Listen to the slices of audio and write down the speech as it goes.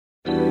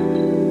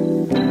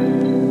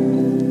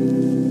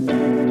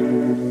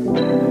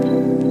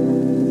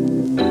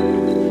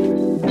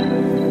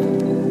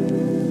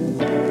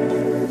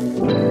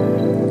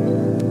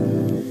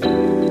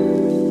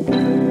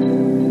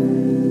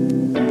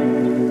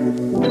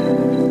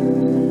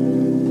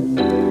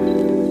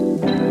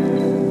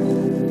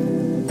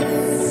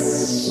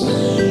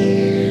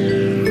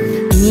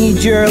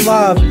Need your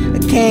love. I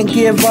can't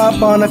give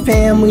up on a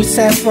family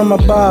sent from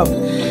above.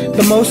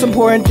 The most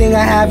important thing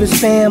I have is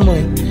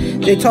family.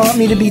 They taught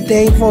me to be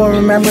thankful and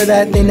remember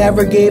that they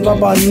never gave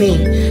up on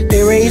me.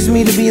 They raised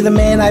me to be the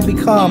man I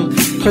become,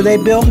 for they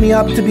built me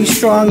up to be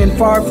strong and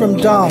far from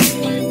dumb.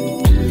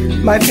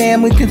 My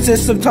family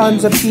consists of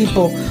tons of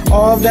people,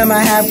 all of them I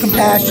have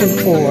compassion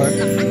for.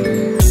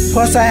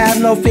 Plus I have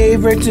no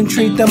favorites and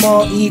treat them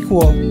all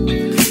equal.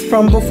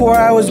 From before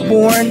I was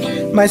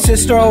born, my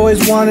sister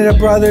always wanted a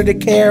brother to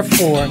care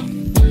for,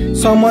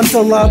 someone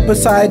to love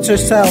besides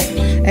herself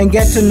and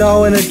get to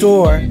know and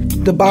adore.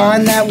 The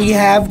bond that we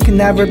have can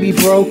never be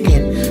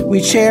broken.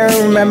 We share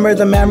and remember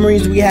the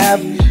memories we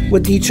have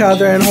with each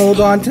other and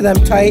hold on to them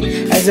tight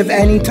as if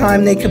any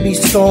time they could be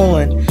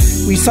stolen.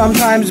 We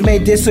sometimes may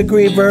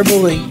disagree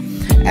verbally,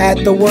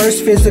 at the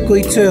worst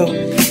physically too,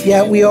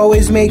 yet we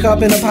always make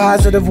up in a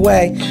positive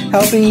way,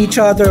 helping each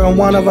other and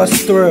one of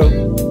us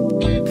through.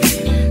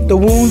 The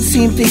wounds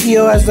seem to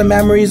heal as the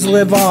memories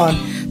live on.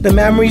 The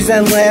memories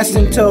then last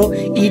until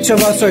each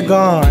of us are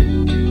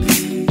gone.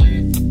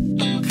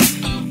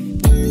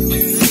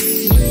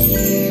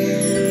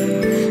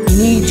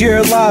 Need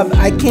your love.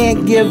 I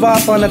can't give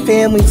up on a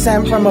family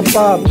sent from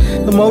above.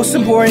 The most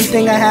important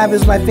thing I have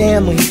is my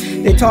family.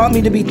 They taught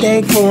me to be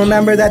thankful,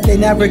 remember that they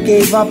never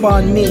gave up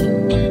on me.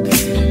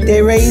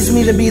 They raised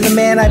me to be the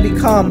man I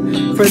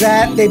become. For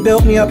that, they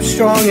built me up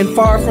strong and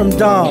far from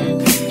dumb.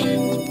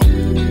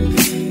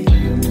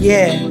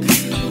 Yeah,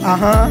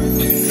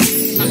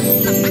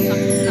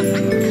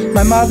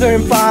 My mother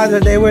and father,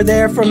 they were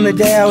there from the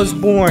day I was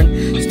born.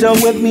 Still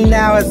with me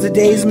now as the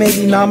days may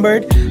be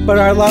numbered, but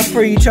our love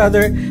for each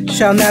other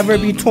shall never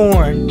be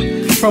torn.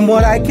 From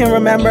what I can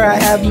remember, I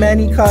have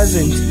many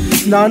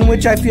cousins, none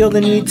which I feel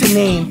the need to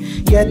name,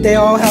 yet they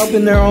all help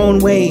in their own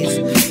ways.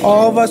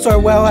 All of us are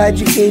well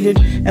educated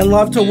and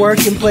love to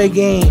work and play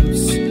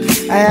games.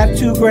 I have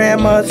 2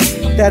 grandmas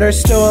that are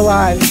still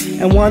alive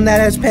and one that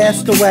has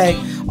passed away.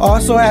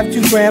 Also have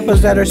 2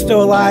 grandpas that are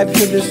still alive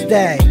to this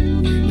day.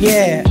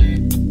 Yeah.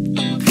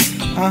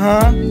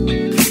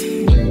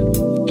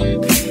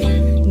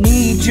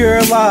 Need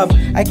your love.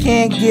 I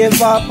can't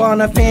give up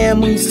on a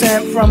family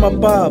sent from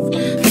above.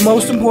 The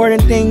most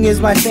important thing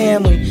is my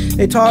family.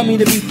 They taught me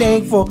to be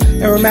thankful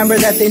and remember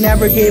that they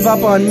never gave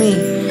up on me.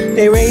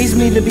 They raised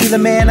me to be the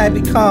man I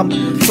become,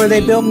 for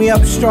they built me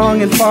up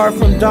strong and far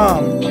from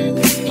dumb.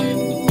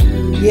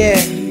 Yeah.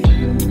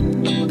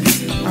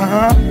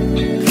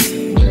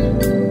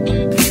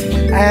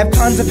 I have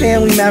tons of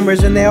family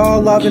members and they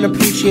all love and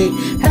appreciate.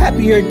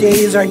 Happier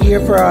days are here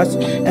for us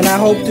and I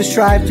hope to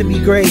strive to be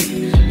great.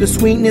 The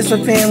sweetness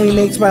of family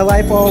makes my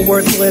life all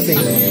worth living,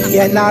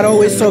 yet not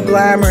always so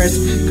glamorous,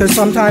 cause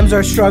sometimes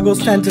our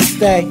struggles tend to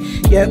stay.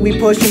 Yet we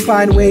push and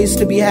find ways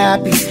to be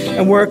happy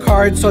and work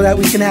hard so that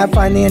we can have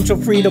financial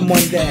freedom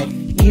one day.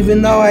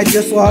 Even though I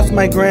just lost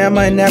my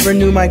grandma and never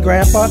knew my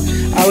grandpa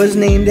I was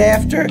named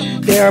after,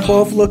 they are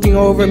both looking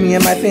over me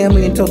and my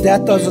family until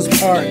death does us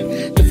part.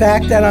 The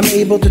fact that I'm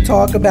able to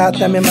talk about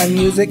them in my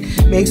music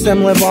makes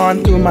them live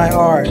on through my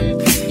art.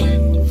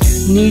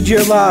 Need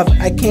your love.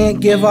 I can't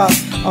give up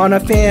on a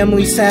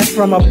family sent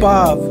from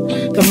above.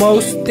 The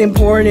most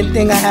important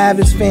thing I have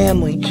is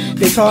family.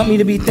 They taught me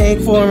to be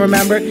thankful and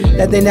remember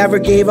that they never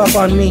gave up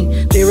on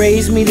me. They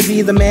raised me to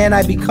be the man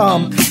I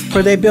become,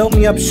 for they built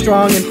me up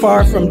strong and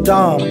far from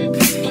dumb.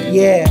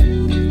 Yeah.